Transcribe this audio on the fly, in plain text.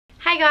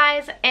Hi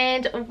guys,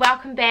 and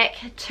welcome back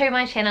to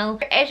my channel.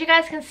 As you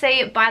guys can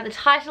see by the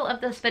title of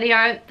this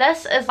video,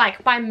 this is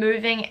like my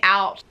moving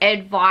out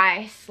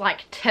advice,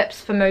 like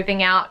tips for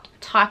moving out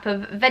type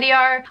of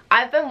video.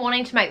 I've been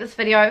wanting to make this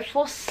video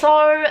for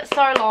so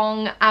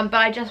long, but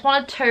I just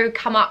wanted to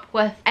come up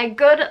with a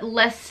good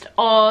list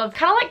of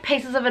kind of like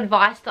pieces of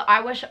advice that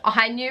I wish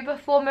I knew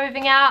before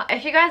moving out.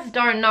 If you guys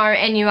don't know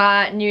and you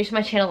are new to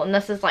my channel and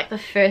this is like the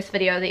first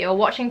video that you're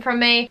watching from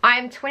me,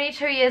 I'm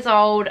 22 years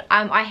old.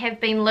 I have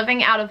been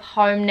living out of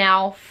home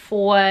now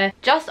for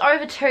just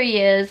over 2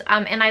 years,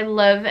 and I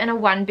live in a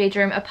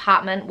 1-bedroom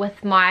apartment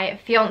with my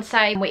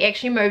fiance. We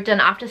actually moved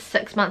in after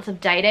 6 months of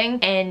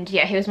dating, and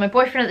yeah, he was my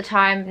boyfriend at the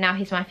time. Now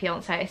he's my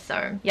fiance.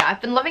 So yeah, I've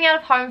been living out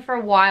of home for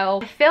a while.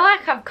 I feel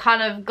like I've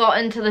kind of got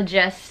into the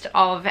gist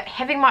of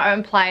having my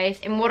own place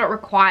and what it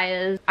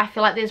requires. I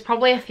feel like there's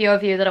probably a few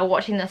of you that are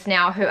watching this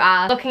now who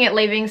are looking at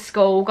leaving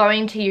school,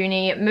 going to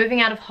uni, moving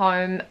out of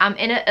home,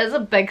 and it is a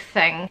big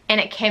thing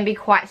and it can be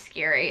quite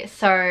scary.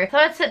 So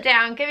I'd sit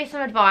down, give you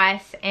some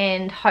advice,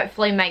 and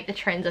hopefully make the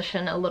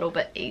transition a little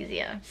bit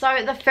easier.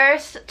 So the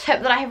first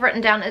tip that I have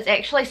written down is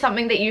actually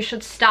something that you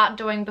should start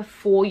doing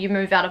before you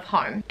move out of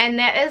home, and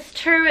that is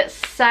to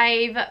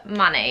save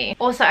money.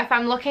 Also, if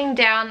I'm looking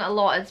down a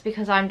lot, it's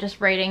because I'm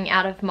just reading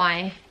out of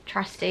my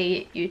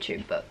trusty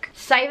YouTube book.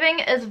 Saving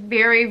is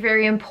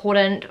very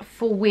important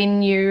for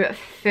when you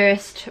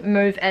first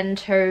move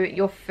into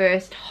your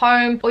first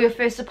home or your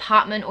first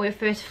apartment or your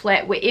first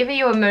flat, wherever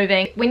you are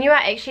moving. When you are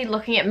actually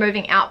looking at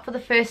moving out for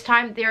the first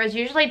time, there is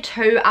usually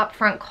 2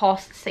 upfront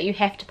costs that you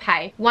have to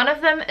pay. One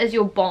of them is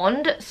your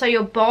bond. So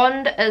your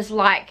bond is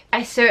like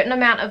a certain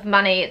amount of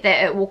money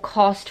that it will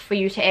cost for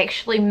you to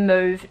actually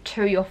move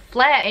to your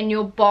flat, and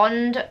your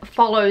bond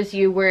follows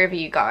you wherever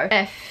you go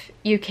if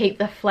you keep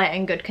the flat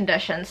in good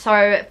condition.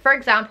 So for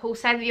example,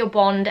 say that your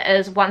bond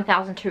is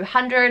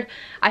 $1,200.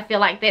 I feel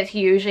like that's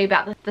usually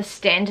about the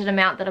standard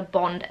amount that a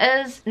bond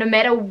is, no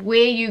matter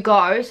where you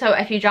go. So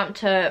if you jump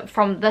to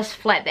from this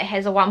flat that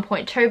has a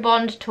 1.2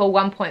 bond to a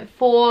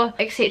 1.4,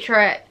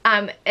 etc.,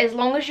 as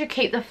long as you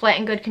keep the flat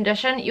in good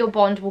condition, your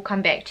bond will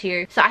come back to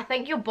you. So I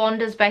think your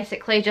bond is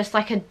basically just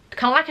like a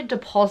kind of like a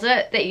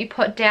deposit that you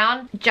put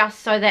down,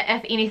 just so that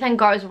if anything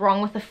goes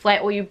wrong with the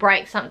flat or you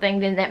break something,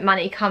 then that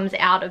money comes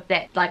out of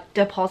that like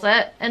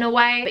deposit in a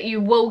way, but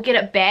you will get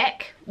it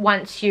back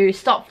once you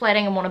stop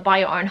flatting and want to buy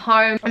your own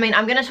home. I mean,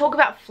 I'm going to talk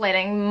about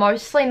flatting,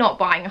 mostly not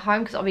buying a home,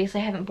 because obviously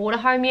I haven't bought a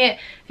home yet.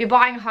 If you're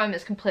buying a home,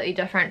 it's completely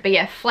different. But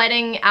yeah,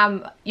 flatting,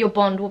 your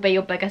bond will be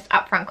your biggest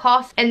upfront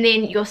cost, and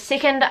then your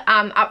second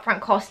upfront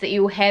cost that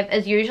you will have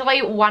is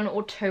usually 1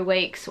 or 2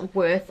 weeks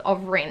worth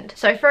of rent.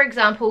 So for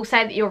example,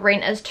 say that your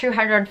rent is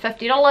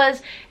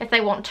 $250. If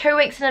they want 2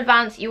 weeks in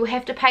advance, you will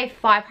have to pay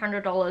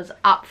 $500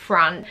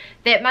 upfront.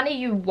 That money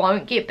you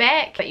won't get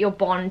back, but your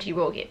bond you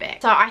will get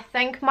back. So I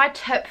think my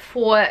tip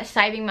for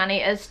saving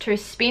money is to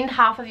spend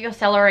half of your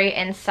salary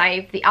and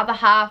save the other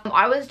half.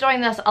 I was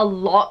doing this a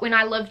lot when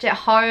I lived at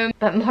home,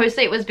 but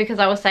mostly it was because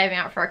I was saving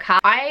up for a car.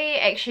 I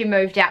actually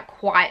moved out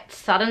quite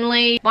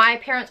suddenly. My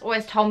parents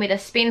always told me to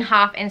spend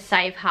half and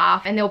save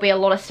half, and there'll be a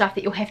lot of stuff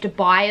that you'll have to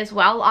buy as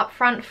well up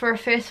front for a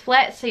first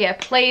flat. So yeah,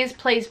 please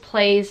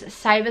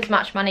save as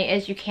much money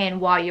as you can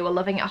while you are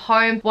living at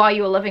home, while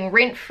you are living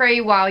rent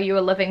free, while you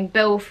are living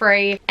bill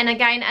free. And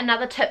again,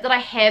 another tip that I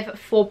have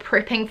for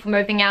prepping for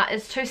moving out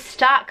is to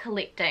start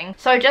collecting.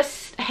 So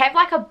just have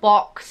like a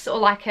box, or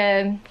like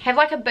a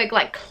big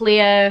like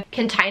clear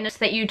container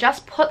that you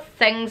just put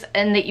things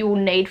in that you will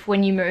need for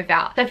when you move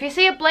out. So if you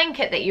see a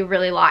blanket that you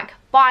really like,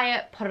 buy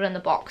it, put it in the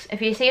box.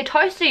 If you see a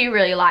toaster you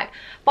really like,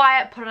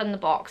 buy it, put it in the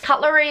box.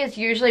 Cutlery is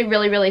usually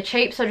really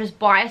cheap, so just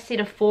buy a set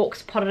of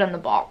forks, put it in the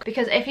box.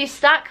 Because if you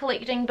start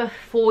collecting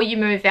before you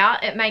move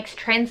out, it makes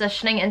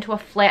transitioning into a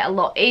flat a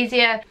lot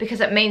easier,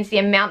 because it means the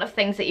amount of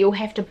things that you'll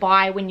have to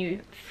buy when you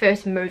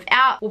first move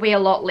out will be a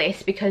lot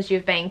less because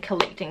you've been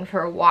collecting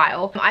for a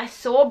while. I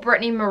saw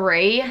Brittany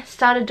Marie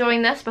started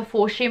doing this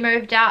before she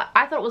moved out.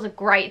 I thought it was a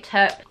great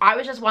tip. I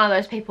was just one of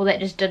those people that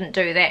just didn't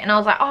do that, and I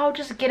was like, oh, I'll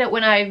just get it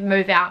when I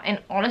move out. And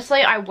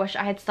honestly, I wish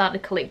I had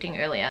started collecting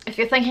earlier. If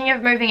you're thinking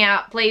of moving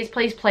out, please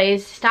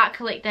start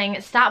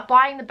collecting. Start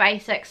buying the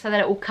basics so that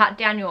it will cut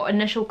down your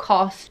initial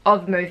cost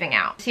of moving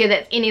out. So yeah,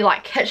 that's any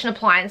like kitchen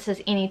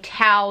appliances, any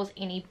towels,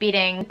 any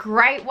bedding.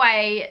 Great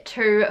way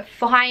to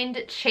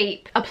find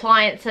cheap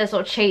appliances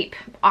or cheap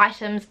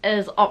items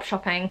is op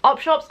shopping.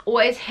 Op shops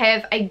always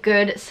have a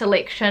good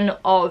selection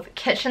of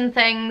kitchen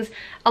things.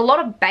 A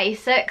lot of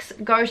basics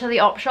go to the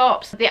op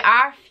shops. There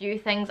are a few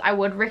things I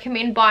would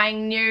recommend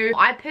buying new.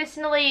 I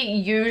personally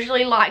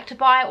usually like to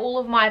buy all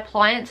of my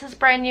appliances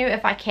brand new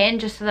if I can,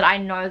 just so that I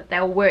know that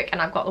they'll work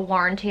and I've got the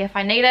warranty if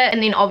I need it.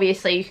 And then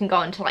obviously you can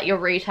go into like your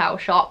retail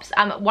shops.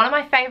 One of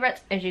my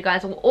favorites, as you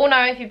guys will all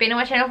know if you've been on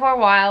my channel for a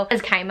while,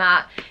 is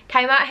Kmart.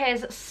 Kmart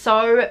has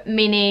so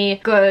many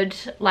good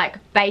like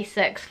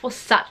basics for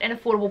such an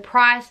affordable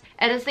price.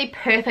 It is the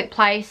perfect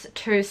place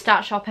to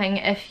start shopping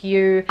if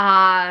you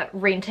are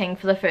renting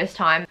for the first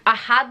time. I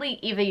hardly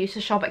ever used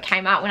to shop at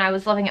Kmart when I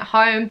was living at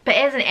home, but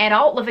as an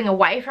adult living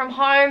away from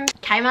home,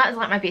 Kmart is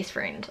like my best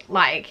friend.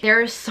 Like,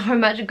 there is so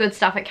much good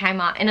stuff at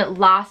Kmart, and it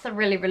lasts a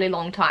really, really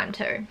long time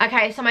too.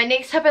 Okay, so my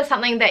next tip is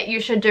something that you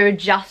should do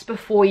just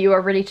before you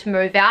are ready to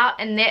move out,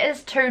 and that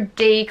is to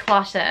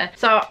declutter.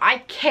 So I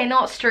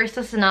cannot stress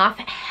this enough,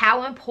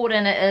 how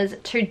important it is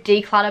to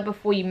declutter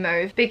before you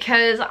move,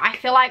 because I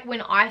feel like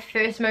when I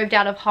first moved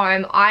out of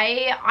home,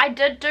 I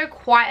did do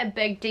quite a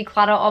big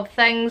declutter of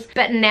things,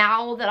 but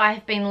now that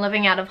I've been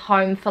living out of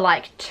home for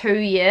like 2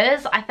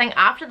 years, I think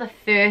after the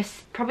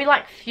first probably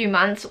like few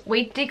months,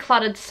 we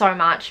decluttered so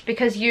much,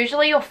 because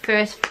usually your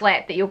first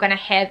flat that you're going to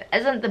have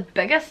isn't the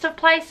biggest of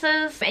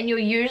places, and you're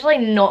usually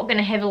not going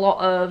to have a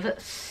lot of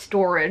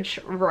storage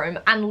room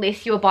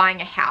unless you're buying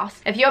a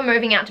house. If you're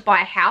moving out to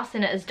buy a house,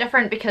 then it is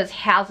different, because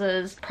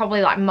houses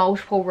probably like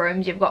multiple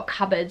rooms, you've got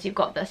cupboards, you've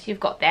got this, you've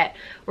got that,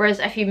 whereas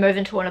if you move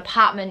into an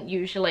apartment,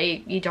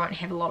 usually you don't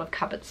have a lot of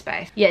cupboard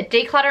space. Yeah,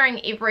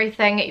 decluttering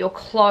everything, your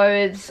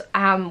clothes,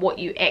 what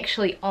you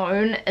actually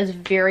own is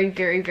very,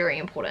 very, very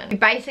important. You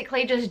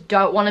basically just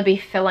don't want to be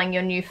filling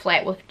your new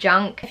flat with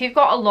junk. If you've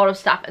got a lot of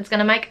stuff, it's going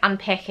to make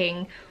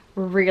unpacking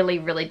really,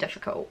 really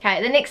difficult.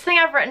 Okay, the next thing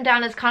I've written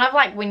down is kind of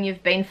like when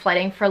you've been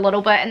flatting for a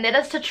little bit, and that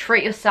is to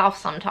treat yourself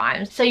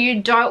sometimes. So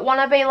you don't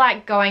want to be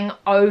like going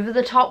over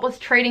the top with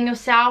treating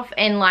yourself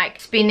and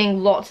like spending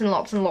lots and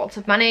lots and lots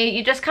of money.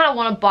 You just kind of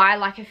want to buy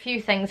like a few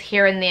things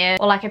here and there,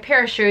 or like a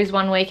pair of shoes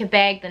one week, a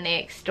bag the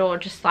next, or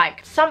just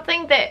like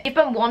something that you've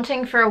been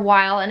wanting for a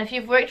while. And if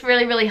you've worked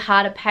really, really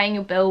hard at paying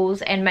your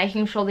bills and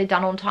making sure they're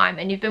done on time,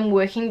 and you've been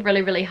working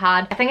really, really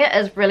hard, I think it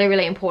is really,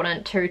 really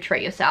important to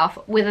treat yourself,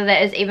 whether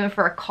that is even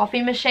for a coffee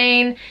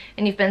machine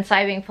and you've been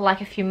saving for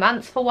like a few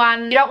months for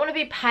one. You don't want to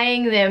be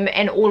paying them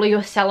and all of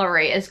your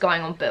salary is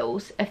going on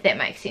bills, if that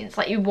makes sense.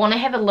 Like, you want to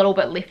have a little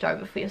bit left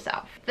over for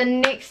yourself. The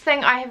next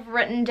thing I have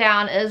written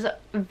down is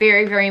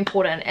very, very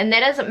important, and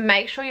that is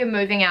make sure you're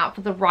moving out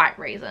for the right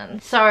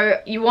reasons.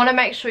 So you want to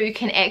make sure you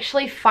can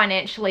actually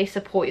financially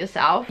support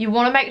yourself. You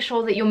want to make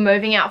sure that you're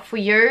moving out for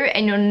you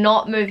and you're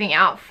not moving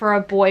out for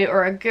a boy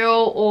or a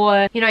girl,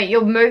 or you know,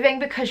 you're moving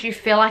because you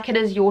feel like it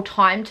is your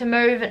time to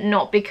move,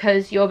 not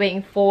because you're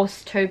being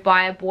forced to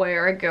by a boy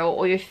or a girl,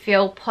 or you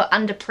feel put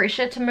under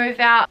pressure to move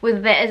out,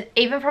 whether that is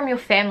even from your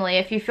family.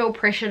 If you feel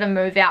pressure to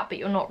move out but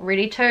you're not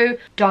ready to,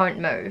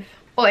 don't move.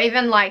 Or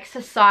even like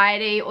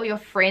society or your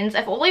friends.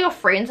 If all of your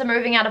friends are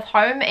moving out of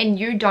home and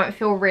you don't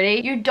feel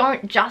ready, you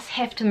don't just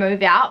have to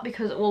move out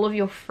because all of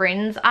your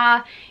friends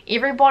are.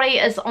 Everybody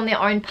is on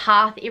their own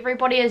path,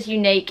 everybody is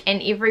unique,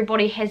 and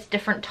everybody has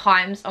different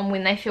times on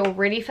when they feel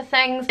ready for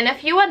things. And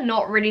if you are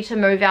not ready to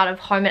move out of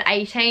home at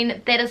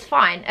 18, that is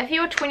fine. If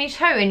you are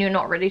 22 and you're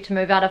not ready to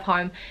move out of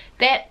home,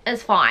 that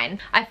is fine.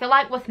 I feel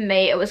like with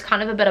me it was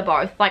kind of a bit of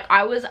both. Like,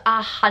 I was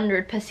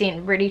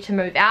 100% ready to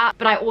move out,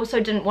 but I also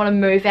didn't want to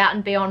move out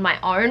and be on my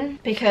own,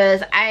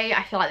 because A,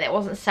 I feel like that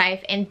wasn't safe,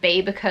 and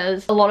B,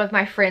 because a lot of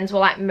my friends were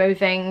like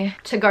moving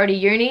to go to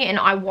uni and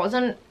I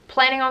wasn't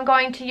planning on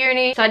going to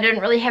uni, so I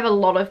didn't really have a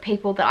lot of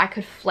people that I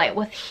could flat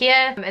with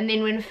here. And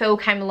then when Phil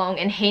came along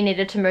and he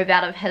needed to move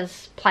out of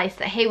his place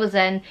that he was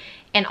in,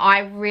 and I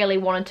really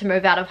wanted to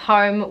move out of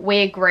home, we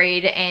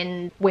agreed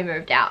and we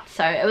moved out.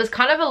 So it was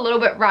kind of a little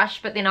bit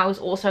rushed, but then I was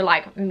also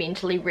like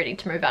mentally ready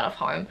to move out of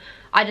home.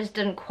 I just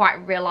didn't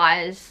quite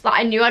realize, like,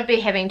 I knew I'd be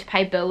having to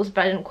pay bills,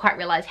 but I didn't quite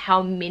realize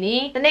how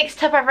many. The next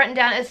tip I've written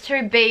down is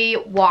to be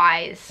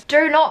wise.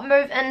 Do not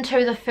move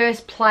into the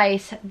first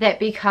place that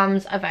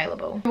becomes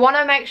available. You want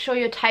to make sure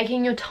you're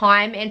taking your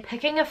time and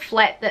picking a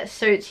flat that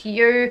suits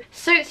you,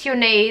 suits your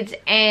needs,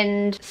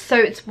 and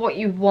suits what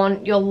you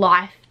want your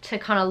life to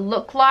kind of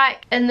look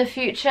like in the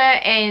future,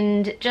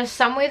 and just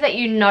somewhere that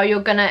you know you're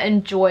gonna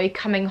enjoy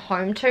coming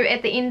home to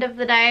at the end of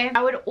the day.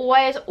 I would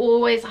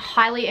always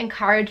highly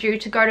encourage you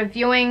to go to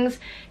viewings,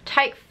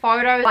 take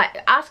photos, like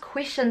ask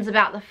questions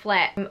about the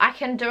flat. I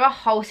can do a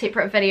whole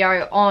separate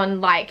video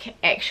on like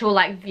actual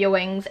like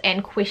viewings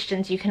and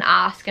questions you can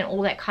ask and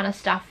all that kind of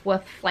stuff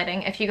with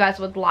flatting. If you guys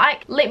would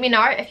like, let me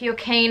know. If you're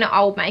keen,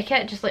 I'll make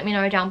it. Just let me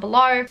know down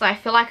below. So I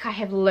feel like I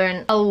have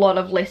learned a lot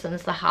of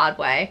lessons the hard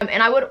way.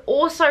 And I would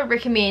also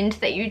recommend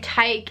that you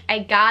take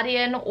a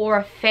guardian or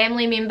a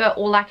family member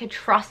or like a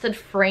trusted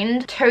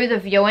friend to the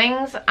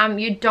viewings.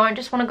 You don't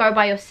just want to go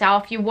by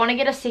yourself. You want to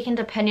get a second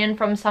opinion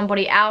from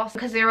somebody else,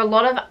 because there are a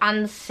lot of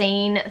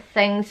unseen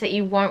things that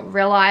you won't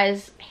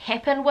realize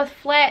happen with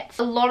flats.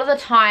 A lot of the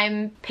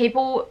time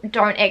people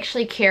don't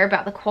actually care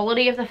about the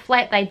quality of the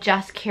flat, they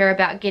just care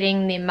about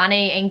getting their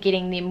money and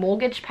getting their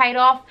mortgage paid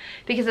off,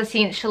 because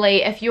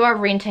essentially if you are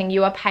renting,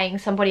 you are paying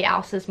somebody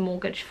else's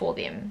mortgage for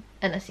them.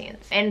 in a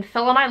sense. And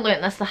Phil and I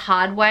learnt this the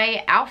hard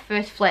way. Our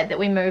first flat that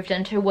we moved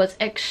into was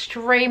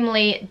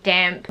extremely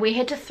damp. We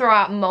had to throw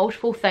out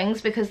multiple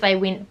things because they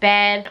went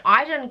bad.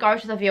 I didn't go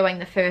to the viewing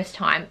the first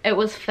time. It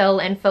was Phil,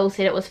 and Phil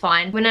said it was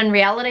fine. When in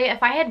reality,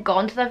 if I had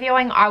gone to the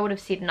viewing, I would have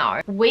said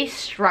no. We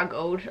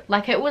struggled.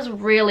 Like, it was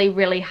really,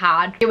 really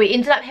hard. We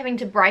ended up having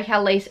to break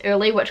our lease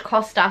early, which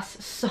cost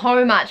us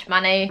so much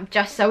money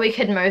just so we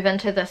could move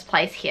into this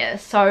place here.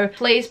 So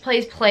please,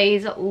 please,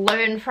 please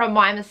learn from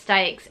my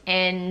mistakes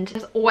and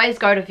just always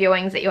go to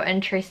viewings that you're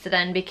interested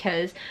in,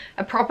 because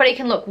a property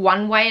can look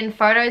one way in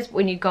photos, but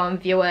when you go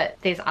and view it,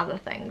 there's other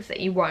things that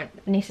you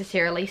won't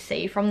necessarily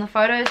see from the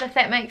photos, if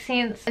that makes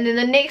sense. And then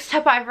the next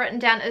tip I've written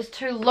down is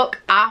to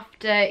look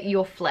after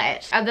your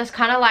flat. This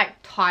kind of like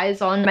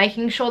ties on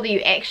making sure that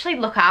you actually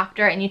look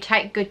after it and you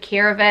take good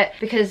care of it,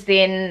 because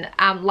then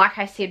like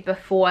I said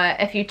before,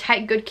 if you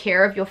take good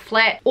care of your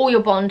flat, all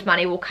your bond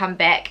money will come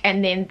back,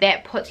 and then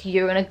that puts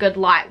you in a good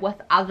light with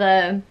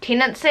other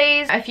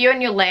tenancies. If you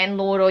and your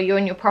landlord or you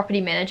and your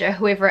property manager,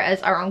 whoever it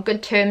is, are on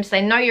good terms,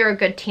 they know you're a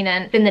good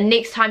tenant, then the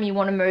next time you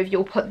want to move,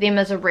 you'll put them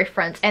as a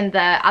reference, and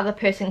the other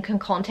person can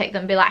contact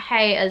them and be like,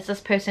 hey, is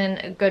this person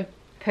a good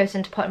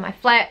person to put in my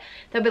flat?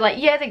 They'll be like,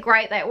 yeah, they're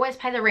great, they always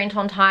pay the rent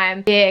on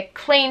time, they're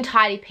clean,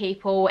 tidy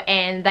people,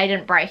 and they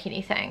didn't break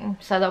anything.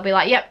 So they'll be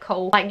like, yep,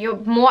 cool. Like, you're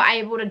more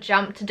able to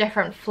jump to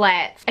different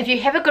flats if you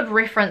have a good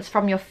reference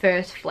from your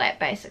first flat,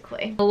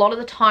 basically. A lot of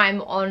the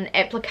time on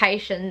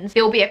applications,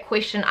 there'll be a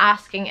question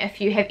asking if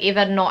you have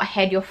ever not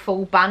had your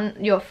full bond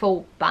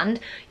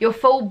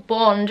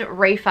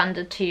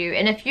refunded to you,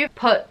 and if you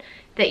put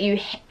that you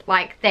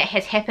that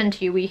has happened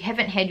to you where you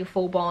haven't had your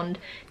full bond,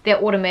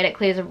 that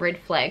automatically is a red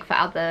flag for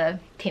other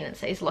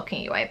tenancies looking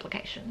at your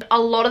application. A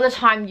lot of the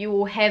time you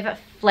will have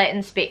flat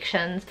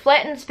inspections.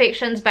 Flat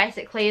inspections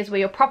basically is where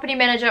your property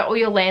manager or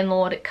your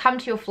landlord come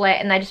to your flat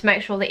and they just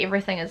make sure that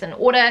everything is in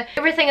order,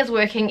 everything is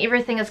working,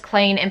 everything is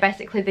clean, and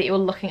basically that you're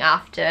looking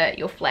after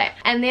your flat.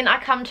 And then I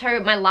come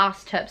to my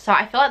last tip. So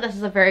I feel like this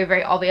is a very,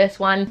 very obvious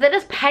one. That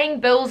is, paying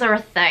bills are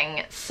a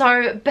thing.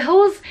 So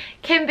bills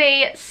can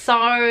be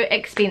so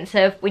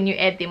expensive when you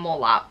add them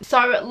all up.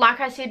 So like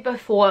I said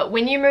before,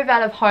 when you move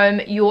out of home,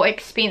 your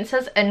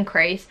expenses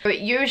increase. So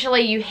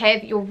usually you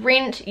have your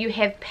rent, you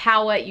have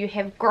power, you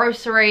have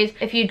groceries.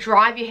 If you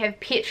drive, you have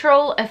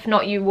petrol. If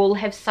not, you will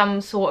have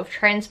some sort of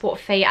transport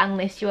fee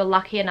unless you are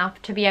lucky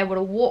enough to be able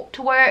to walk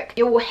to work.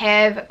 You will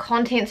have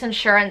contents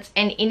insurance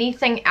and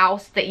anything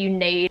else that you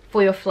need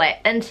for your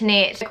flat.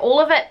 Internet, all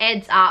of it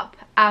adds up.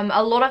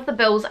 A lot of the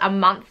bills are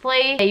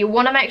monthly. You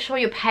want to make sure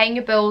you're paying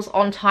your bills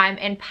on time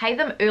and pay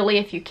them early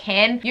if you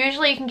can.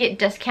 Usually you can get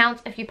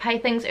discounts if you pay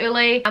things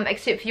early,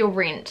 except for your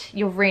rent.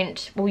 Your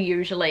rent will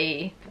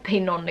usually be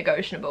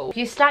non-negotiable. If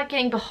you start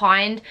getting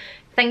behind,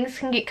 things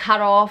can get cut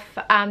off.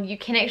 You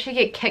can actually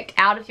get kicked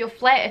out of your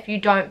flat if you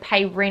don't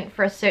pay rent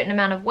for a certain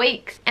amount of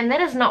weeks, and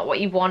that is not what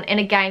you want. And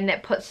again,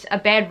 that puts a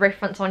bad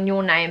reference on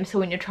your name, so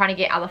when you're trying to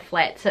get other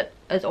flats, it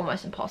is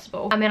almost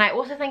impossible. I mean, I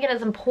also think it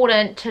is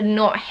important to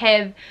not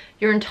have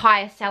your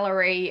entire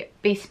salary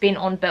be spent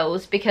on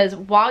bills, because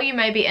while you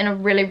may be in a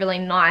really, really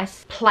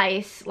nice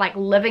place, like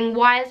living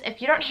wise,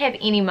 if you don't have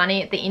any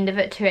money at the end of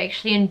it to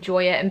actually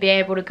enjoy it and be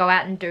able to go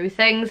out and do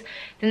things,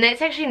 then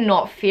that's actually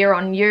not fair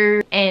on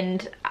you.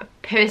 And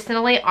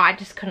personally, I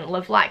just couldn't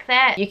live like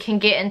that. You can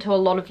get into a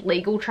lot of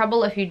legal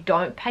trouble if you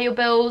don't pay your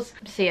bills.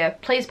 So yeah,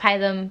 please pay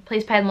them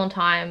on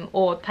time,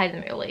 or pay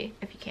them early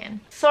if you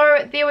can.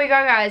 So there we go,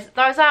 guys.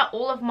 Those are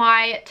all of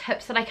my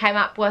tips that I came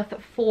up with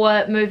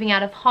for moving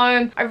out of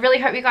home. I really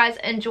hope you guys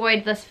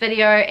enjoyed this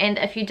video, and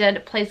if you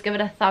did, please give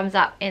it a thumbs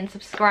up and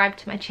subscribe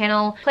to my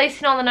channel. Please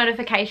turn on the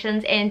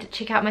notifications and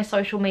check out my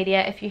social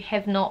media if you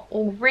have not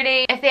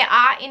already. If there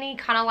are any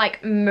kind of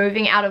like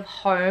moving out of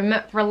home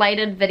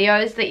related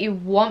videos that you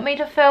want me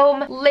to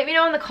film, let me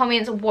know in the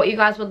comments what you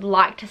guys would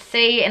like to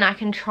see, and I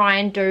can try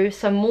and do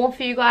some more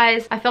for you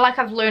guys. I feel like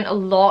I've learned a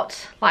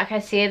lot. Like I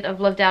said, I've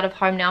lived out of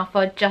home now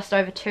for just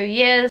over 2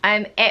 years.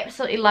 I'm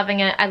absolutely loving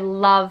it. I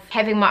love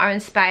having my own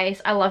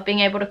space. I love being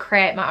able to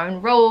create my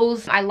own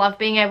rules. I love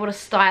being able to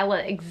style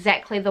it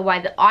exactly the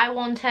way that I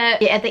want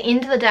it. Yeah, at the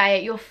end of the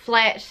day, your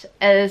flat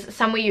is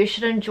somewhere you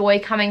should enjoy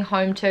coming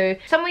home to,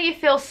 somewhere you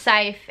feel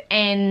safe,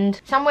 and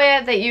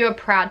somewhere that you are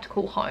proud to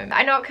call home.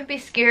 I know it can be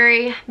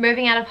scary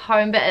moving out of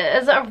home, but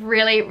it is a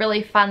really,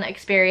 really fun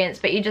experience.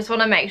 But you just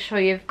want to make sure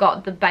you've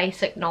got the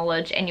basic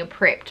knowledge and you're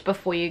prepped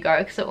before you go,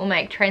 because it will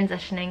make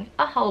transitioning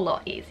a whole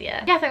lot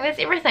easier. Yeah, I think that's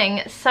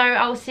everything. So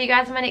I will see you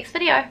guys in my next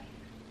video.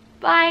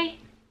 Bye!